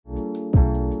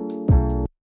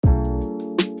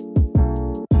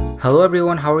Hello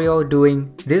everyone, how are you all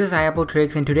doing? This is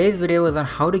iAppleTricks and today's video is on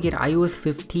how to get iOS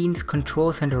 15's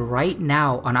control center right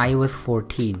now on iOS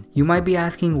 14. You might be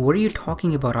asking, what are you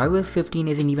talking about? iOS 15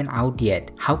 isn't even out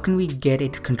yet. How can we get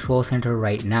its control center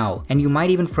right now? And you might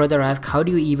even further ask, how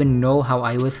do you even know how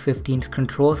iOS 15's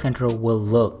control center will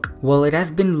look? Well, it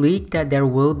has been leaked that there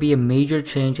will be a major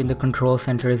change in the control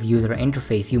center's user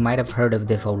interface. You might have heard of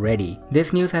this already.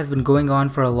 This news has been going on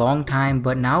for a long time,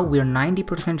 but now we're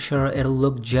 90% sure it'll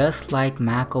look just like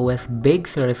macOS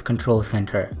BigSur's control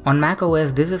center. On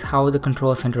macOS, this is how the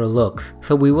control center looks,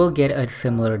 so we will get a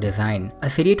similar design. A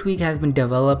cydia tweak has been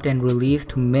developed and released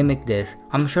to mimic this.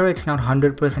 I'm sure it's not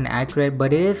 100% accurate,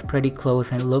 but it is pretty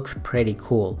close and looks pretty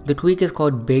cool. The tweak is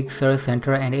called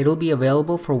BigSurCenter and it'll be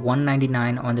available for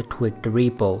 $1.99 on the Tweaked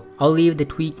repo. I'll leave the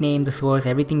tweak name, the source,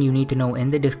 everything you need to know in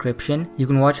the description. You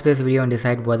can watch this video and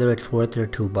decide whether it's worth your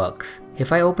 $2.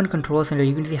 If I open Control Center,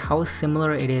 you can see how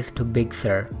similar it is to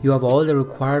BigSur. You have all the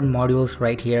required modules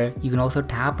right here. You can also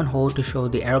tap and hold to show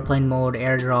the airplane mode,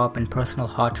 airdrop, and personal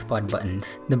hotspot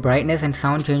buttons. The brightness and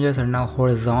sound changers are now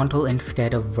horizontal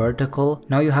instead of vertical.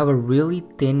 Now you have a really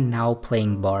thin now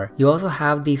playing bar. You also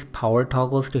have these power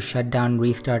toggles to shut down,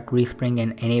 restart, respring,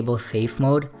 and enable safe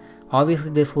mode.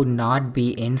 Obviously, this will not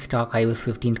be in stock iOS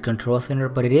 15's control center,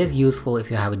 but it is useful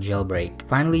if you have a jailbreak.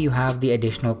 Finally, you have the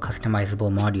additional customizable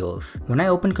modules. When I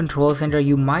opened control center,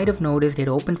 you might have noticed it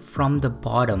opened from the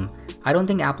bottom. I don't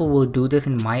think Apple will do this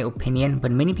in my opinion,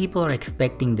 but many people are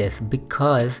expecting this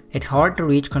because it's hard to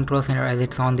reach control center as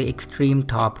it's on the extreme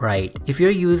top right. If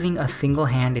you're using a single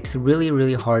hand, it's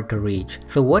really hard to reach.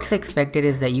 So what's expected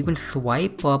is that you can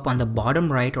swipe up on the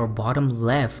bottom right or bottom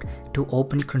left to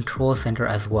open control center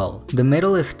as well. The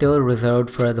middle is still reserved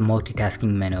for the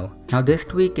multitasking menu. Now this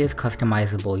tweak is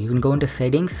customizable. You can go into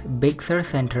settings,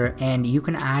 BigSurCenter, and you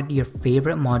can add your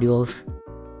favorite modules,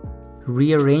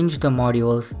 rearrange the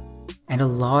modules, and a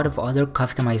lot of other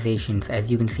customizations as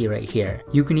you can see right here.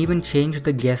 You can even change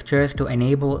the gestures to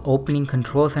enable opening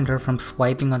control center from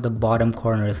swiping on the bottom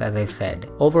corners as I said.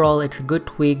 Overall, it's a good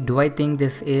tweak. Do I think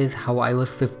this is how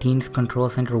iOS 15's control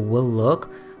center will look?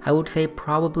 I would say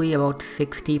probably about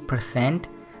 60%.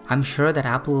 I'm sure that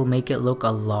Apple will make it look a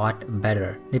lot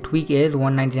better. The tweak is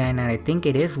 $1.99 and I think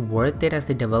it is worth it as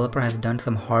the developer has done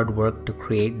some hard work to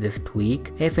create this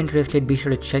tweak. If interested, be sure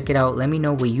to check it out. Let me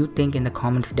know what you think in the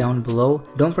comments down below.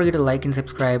 Don't forget to like and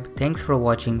subscribe. Thanks for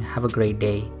watching. Have a great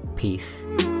day. Peace.